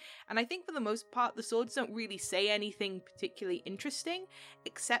speak. And I think for the most part, the swords don't really say anything particularly interesting,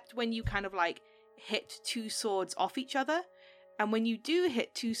 except when you kind of like hit 2 swords off each other. And when you do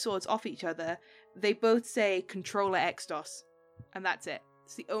hit 2 swords off each other, they both say Controller Xdos. And that's it.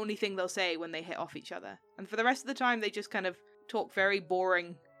 It's the only thing they'll say when they hit off each other. And for the rest of the time, they just kind of talk very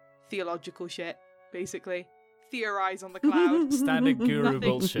boring theological shit, basically. Theorize on the cloud. Standard guru Nothing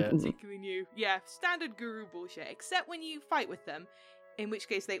bullshit. particularly new. Yeah, standard guru bullshit. Except when you fight with them, in which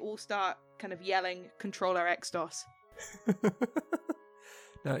case they all start kind of yelling Controller Xdos.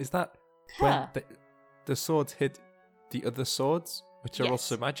 Now, is that Huh. when the swords hit the other swords, which are Yes.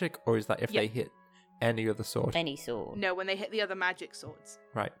 also magic, or is that if Yeah. they hit any other sword? Any sword. No, when they hit the other magic swords.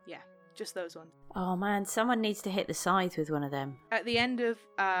 Right. Yeah, just those ones. Oh man, someone needs to hit the scythe with one of them. At the end of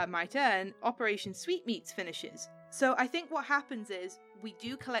my turn, Operation Sweetmeats finishes. So I think what happens is we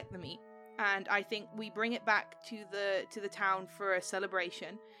do collect the meat, and I think we bring it back to the town for a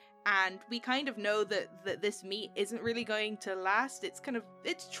celebration. And we kind of know that this meat isn't really going to last. It's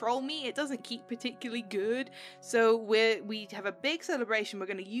troll meat. It doesn't keep particularly good. So we have a big celebration. We're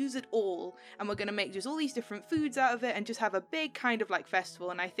going to use it all, and we're going to make just all these different foods out of it, and just have a big kind of like festival.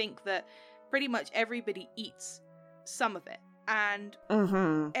 And I think that pretty much everybody eats some of it, and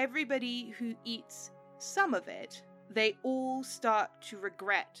everybody who eats some of it, they all start to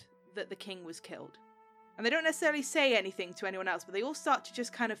regret that the king was killed. And they don't necessarily say anything to anyone else, but they all start to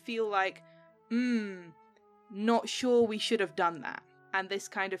just kind of feel like, not sure we should have done that. And this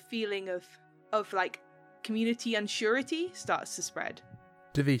kind of feeling of like community unsurety starts to spread.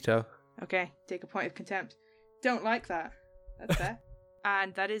 DeVito. Okay, take a point of contempt. Don't like that. That's fair.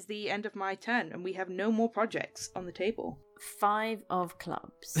 And that is the end of my turn, and we have no more projects on the table. 5 of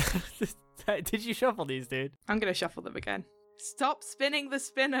clubs. Did you shuffle these, dude? I'm going to shuffle them again. Stop spinning the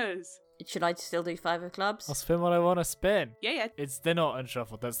spinners! Should I still do 5 of clubs? I'll spin what I want to spin. Yeah. They're not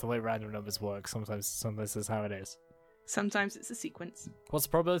unshuffled. That's the way random numbers work. Sometimes that's how it is. Sometimes it's a sequence. What's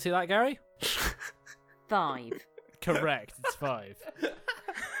the probability of that, Gary? 5. Correct, it's 5.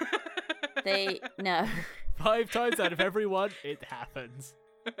 No. 5 times out of every one, it happens.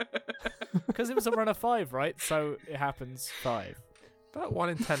 Because it was a run of 5, right? So it happens 5. About 1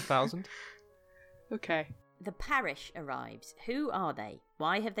 in 10,000. Okay. The parish arrives. Who are they?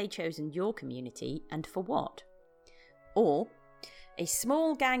 Why have they chosen your community, and for what? Or, a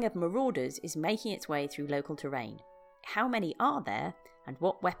small gang of marauders is making its way through local terrain. How many are there, and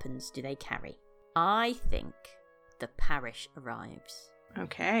what weapons do they carry? I think the parish arrives.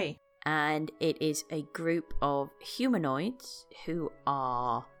 Okay. And it is a group of humanoids who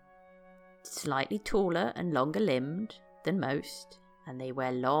are slightly taller and longer limbed than most, and they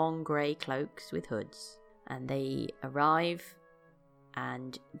wear long grey cloaks with hoods. And they arrive,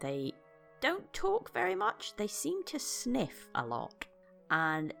 and they don't talk very much. They seem to sniff a lot.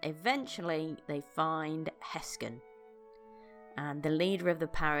 And eventually they find Heskin. And the leader of the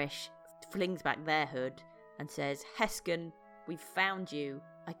parish flings back their hood and says, Heskin, we've found you.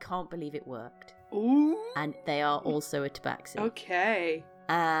 I can't believe it worked. Ooh. And they are also a tabaxi. Okay.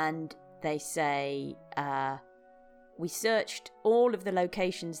 And they say, we searched all of the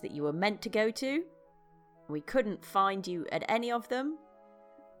locations that you were meant to go to. We couldn't find you at any of them.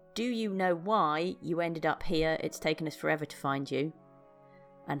 Do you know why you ended up here? It's taken us forever to find you.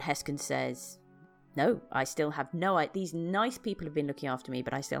 And Heskin says, no, I still have no idea. These nice people have been looking after me,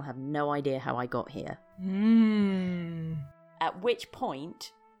 but I still have no idea how I got here. At which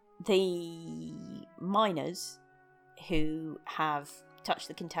point, the miners who have touched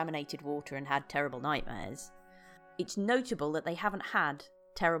the contaminated water and had terrible nightmares, it's notable that they haven't had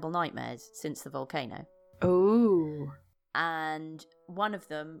terrible nightmares since the volcano. Oh. And one of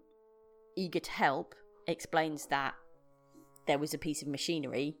them, eager to help, explains that there was a piece of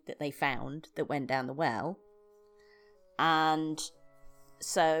machinery that they found that went down the well. And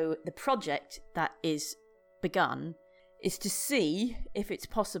so the project that is begun is to see if it's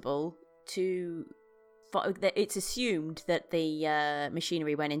possible to... It's assumed that the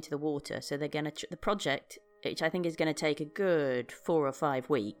machinery went into the water, so they're going to... The project, which I think is going to take a good 4 or 5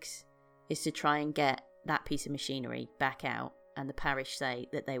 weeks, is to try and get that piece of machinery back out, and the parish say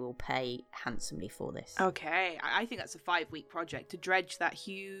that they will pay handsomely for this. Okay, I think that's a 5-week project to dredge that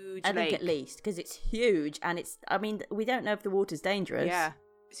huge I lake. think at least, because it's huge, and it's, I mean, we don't know if the water's dangerous. Yeah.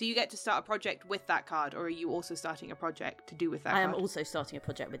 So you get to start a project with that card, or are you also starting a project to do with that I card? am also starting a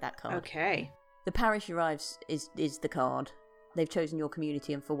project with that card. Okay. The parish arrives is the card. They've chosen your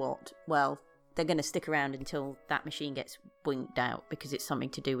community, and for what? Well, they're going to stick around until that machine gets winked out, because it's something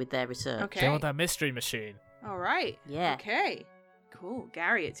to do with their research. Okay. They want that mystery machine. All right. Yeah. Okay. Cool.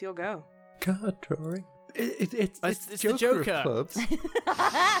 Gary, it's your go. Card drawing. It's the Joker Joker. of clubs.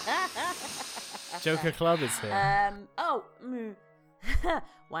 Joker Club is here.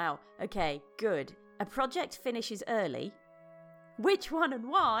 Wow. Okay, good. A project finishes early. Which one and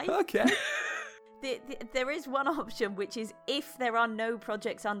why? Okay. There is one option, which is if there are no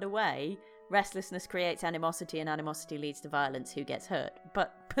projects underway, restlessness creates animosity, and animosity leads to violence. Who gets hurt?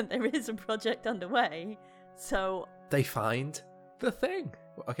 But there is a project underway, so... They find the thing.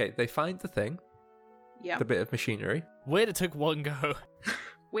 Okay, they find the thing. Yeah. The bit of machinery. Weird it took one go.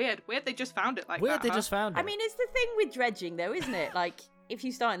 Weird they just found it like Weird that. they just found it. I mean, it's the thing with dredging, though, isn't it? Like, if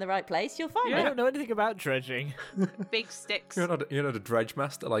you start in the right place, you'll find I it. don't know anything about dredging. Big sticks. You're not a dredge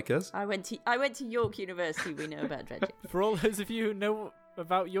master like us. I went to York University. We know about dredging. For all those of you who know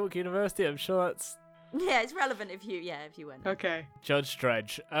about York University, I'm sure that's... Yeah, it's relevant if you went. Okay. Judge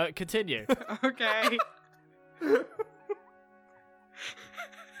Dredge. Continue. Okay.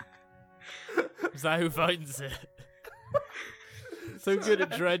 Is that who finds it? So good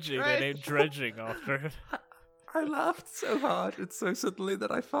at dredging, they named dredging after it. I laughed so hard and so suddenly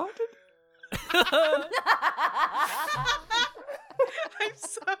that I farted. I'm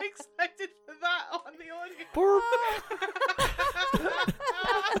so excited for that on the audio.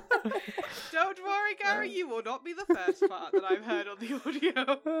 Don't worry, Gary, you will not be the first part that I've heard on the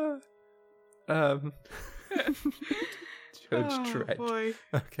audio. Judge Dredge. Boy.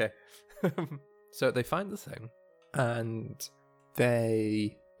 Okay. So they find the thing, and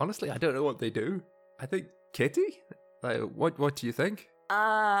they... Honestly, I don't know what they do. I think Kitty? Like, what do you think? I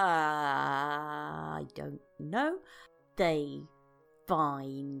don't know. They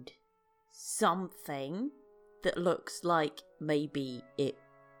find something that looks like maybe it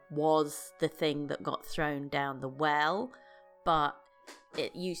was the thing that got thrown down the well, but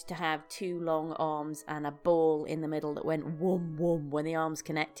it used to have 2 long arms and a ball in the middle that went whoom whoom when the arms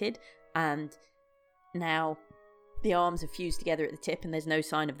connected, and now the arms are fused together at the tip and there's no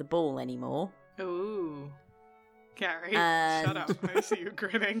sign of the ball anymore. Ooh. Gary, And- shut up. I see you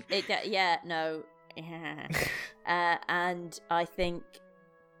grinning. And I think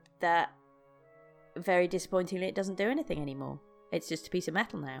that, very disappointingly, it doesn't do anything anymore. It's just a piece of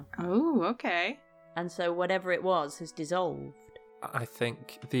metal now. Oh, okay. And so whatever it was has dissolved. I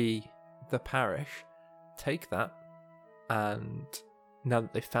think the parish take that, and now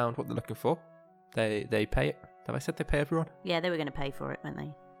that they've found what they're looking for, they pay it. Have I said they pay everyone? Yeah, they were going to pay for it, weren't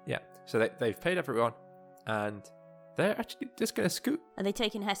they? Yeah. So they've paid everyone, and they're actually just going to scoot Are they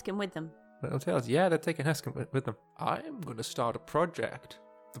taking Heskin with them? little tails. Yeah, they're taking Heskin with them. I'm going to start a project.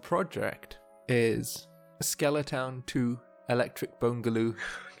 The project is Skeleton 2 Electric Boogaloo.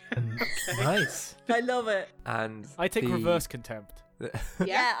 Nice. I love it. And I take the- reverse contempt.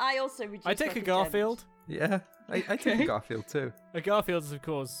 Yeah, I also reduce I take my a contempt. Garfield. Yeah, I take a Garfield too. A Garfield is, of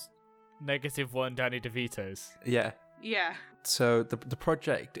course, -1 Danny DeVito's. Yeah. Yeah. So the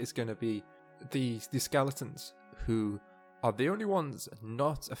project is going to be the skeletons who are the only ones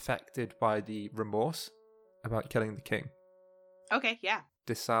not affected by the remorse about killing the king. Okay, yeah.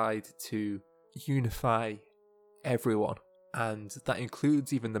 Decide to unify everyone, and that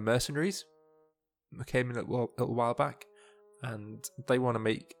includes even the mercenaries who came in a little while back, and they want to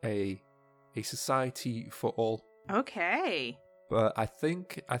make a society for all. Okay. But I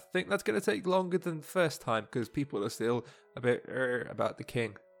think that's going to take longer than the first time, because people are still a bit about the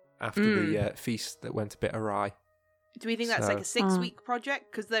king after the feast that went a bit awry. Do we think that's like a 6-week project?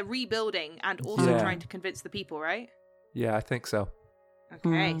 Because they're rebuilding and also Yeah. trying to convince the people, right? Yeah, I think so.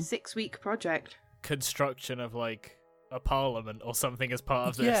 Okay, 6-week project. Construction of, like, a parliament or something as part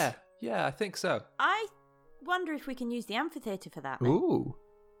of this. Yeah, I think so. I wonder if we can use the amphitheatre for that. then. Ooh.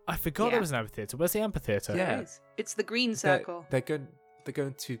 I forgot Yeah. there was an amphitheatre. Where's the amphitheatre? Yeah. It is. It's the green circle. They're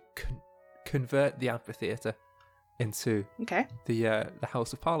going to convert the amphitheatre into Okay. the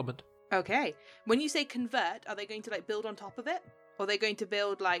House of Parliament. Okay. When you say convert, are they going to like build on top of it? Or are they going to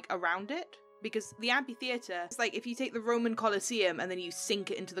build like around it? Because the amphitheatre, it's like if you take the Roman Colosseum and then you sink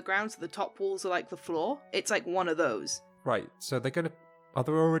it into the ground so the top walls are like the floor, it's like one of those. Right, so are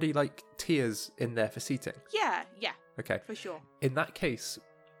there already like tiers in there for seating? Yeah, Okay. for sure. In that case,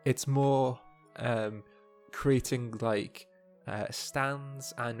 it's more creating like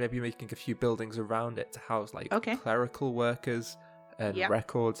stands and maybe making a few buildings around it to house like clerical workers and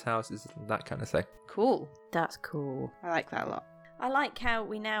records houses and that kind of thing. Cool. That's cool. I like that a lot. I like how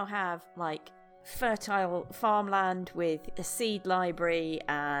we now have like fertile farmland with a seed library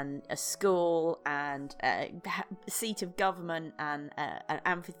and a school and a seat of government and an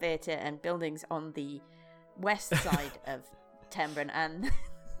amphitheatre and buildings on the west side of Tenbren, and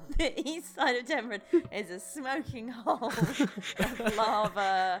the east side of Tenbren is a smoking hole of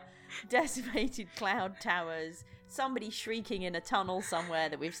lava, decimated cloud towers, somebody shrieking in a tunnel somewhere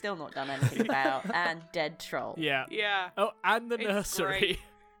that we've still not done anything about, and dead troll. Yeah. Yeah. Oh, and the It's nursery. great.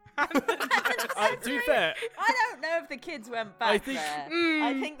 To be fair, I don't know if the kids went back think- there.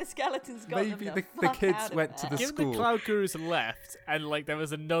 I think the skeletons got Maybe them the fuck kids out of went to there. the given school. the Cloud Gurus left, and like there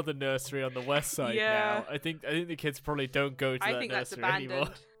was another nursery on the west side Yeah. now, I think the kids probably don't go to I that think that's nursery anymore.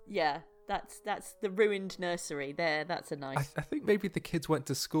 abandoned. Yeah, that's the ruined nursery there. That's a nice. I think maybe the kids went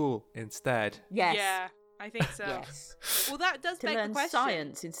to school instead. Yes. Yeah, I think so. Yes. Well, that does To beg learn the question.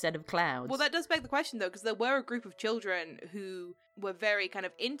 science instead of clouds. Well, that does beg the question, though, because there were a group of children who were very kind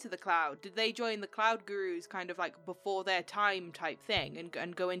of into the cloud. Did they join the cloud gurus kind of like before their time type thing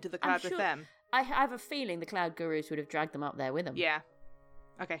and go into the I'm cloud sure- with them? I have a feeling the cloud gurus would have dragged them up there with them. Yeah.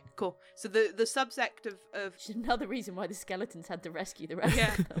 Okay, cool. So the subsect of Which is another reason why the skeletons had to rescue the rest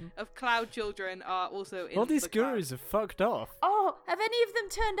yeah of them. of cloud children are also in All these the cloud. gurus have fucked off. Oh, have any of them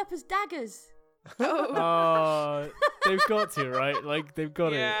turned up as daggers? Oh, Oh, they've got to, right? Like they've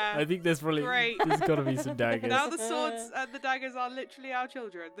got Yeah. to. I think there's probably Great. there's got to be some daggers. now the swords and the daggers are literally our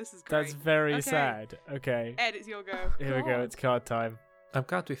children. This is great. That's very Okay. sad. Okay, Ed, it's your go. here we go. God. It's card time. I'm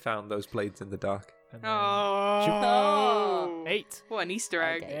glad we found those blades in the dark. And then- Oh. 8. What an Easter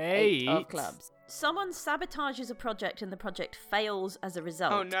egg. Okay, 8 of Eight. clubs. Someone sabotages a project and the project fails as a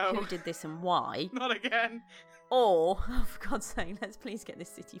result. Oh, no. Who did this and why? Not again. Or, oh, for God's sake, let's please get this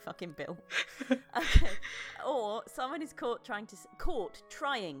city fucking built. Okay. Or someone is caught trying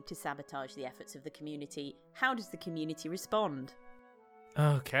to sabotage the efforts of the community. How does the community respond?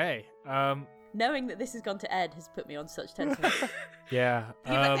 Okay. Knowing that this has gone to Ed has put me on such tension. Yeah.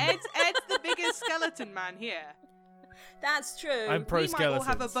 Yeah, but Ed's the biggest skeleton man here. That's true. I'm pro We might all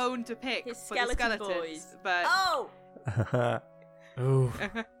have a skeletons. bone to pick His for the skeleton skeletons, boys. but Oh! Oof.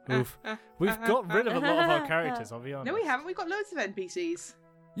 Oof. We've got rid of a lot of our characters. I'll be honest. no, we haven't. We've got loads of NPCs.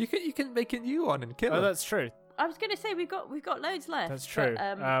 You can make a new one and kill Oh, them. that's true. I was going to say we've got loads left. That's true.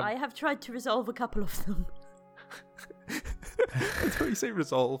 But, I have tried to resolve a couple of them. I thought you say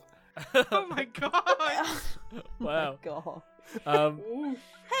resolve. Oh my god! Wow. God. Oof.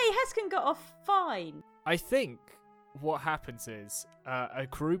 Hey, Heskin got off fine. I think what happens is a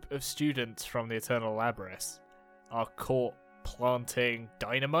group of students from the Eternal Labyrinth are caught planting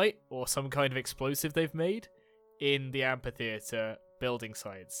dynamite or some kind of explosive they've made in the amphitheater building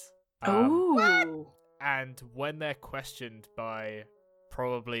sites. Ooh. And when they're questioned by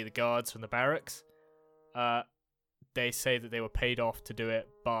probably the guards from the barracks, they say that they were paid off to do it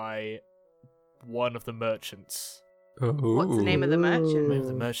by one of the merchants. What's the name of the The merchant? name of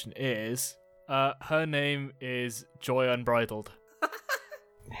the merchant is... her name is Joy Unbridled.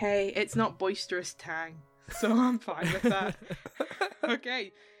 Hey, it's not Boisterous Tang, so I'm fine with that.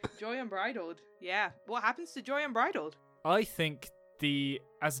 Okay, Joy Unbridled. Yeah, what happens to Joy Unbridled? I think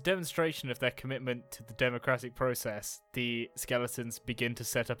as a demonstration of their commitment to the democratic process, the skeletons begin to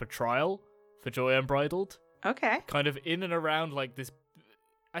set up a trial for Joy Unbridled. Okay. Kind of in and around like this.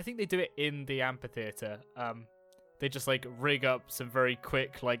 I think they do it in the amphitheater. They just like rig up some very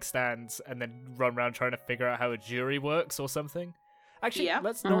quick like stands and then run around trying to figure out how a jury works or something. Actually, Yeah.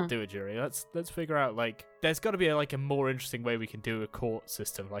 let's not do a jury. Let's figure out like there's got to be a more interesting way we can do a court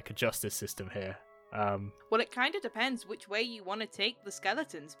system, like a justice system here. Well, it kind of depends which way you want to take the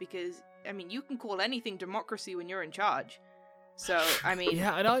skeletons, because, I mean, you can call anything democracy when you're in charge. So, I mean...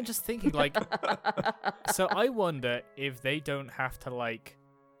 Yeah, and I'm just thinking, like... So I wonder if they don't have to, like...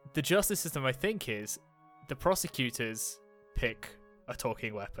 The justice system, I think, is the prosecutors pick a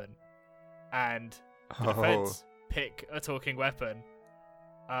talking weapon, and the defense pick a talking weapon,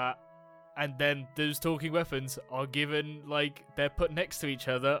 and then those talking weapons are given, like, they're put next to each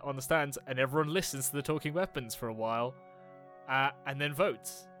other on the stands, and everyone listens to the talking weapons for a while, and then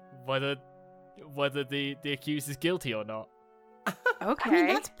votes whether the accused is guilty or not. Okay. I mean,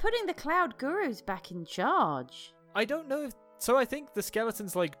 that's putting the Cloud Gurus back in charge. I don't know if... So I think the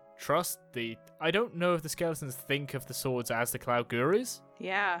skeletons, like, trust the... I don't know if the skeletons think of the swords as the Cloud Gurus.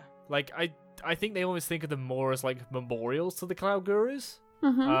 Yeah. Like, I think they always think of them more as, like, memorials to the Cloud Gurus.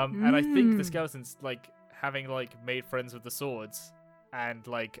 Mm-hmm. And I think the skeletons, like, having, like, made friends with the swords, and,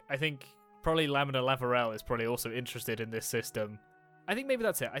 like, I think probably Lamina Lavarel is probably also interested in this system. I think maybe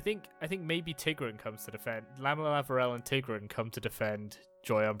that's it. I think maybe Tigran comes to defend... Lamina Lavarel and Tigran come to defend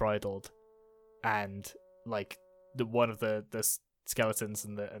Joy Unbridled, and, like, one of the skeletons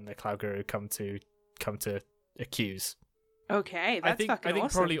and the Cloud Guru come to accuse. Okay, that's fucking I think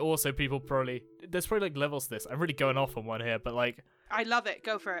awesome. probably also people there's probably like levels to this. I'm really going off on one here, but like I love it.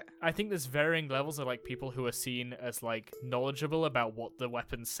 Go for it. I think there's varying levels of like people who are seen as like knowledgeable about what the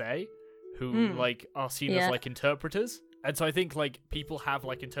weapons say, who like are seen as like interpreters. And so I think like people have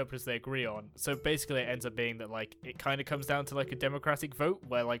like interpreters they agree on. So basically it ends up being that like it kind of comes down to like a democratic vote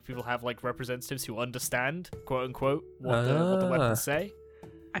where like people have like representatives who understand, quote unquote, what the weapons say.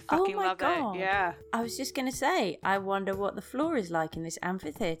 I fucking my love God. it. Yeah. I was just going to say, I wonder what the floor is like in this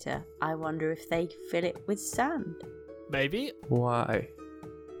amphitheater. I wonder if they fill it with sand. Maybe. Why?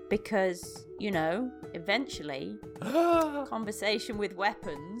 Because, eventually, conversation with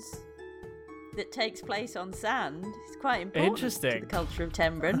weapons that takes place on sand is quite important Interesting. to the culture of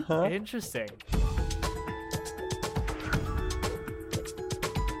Tenbren. Interesting.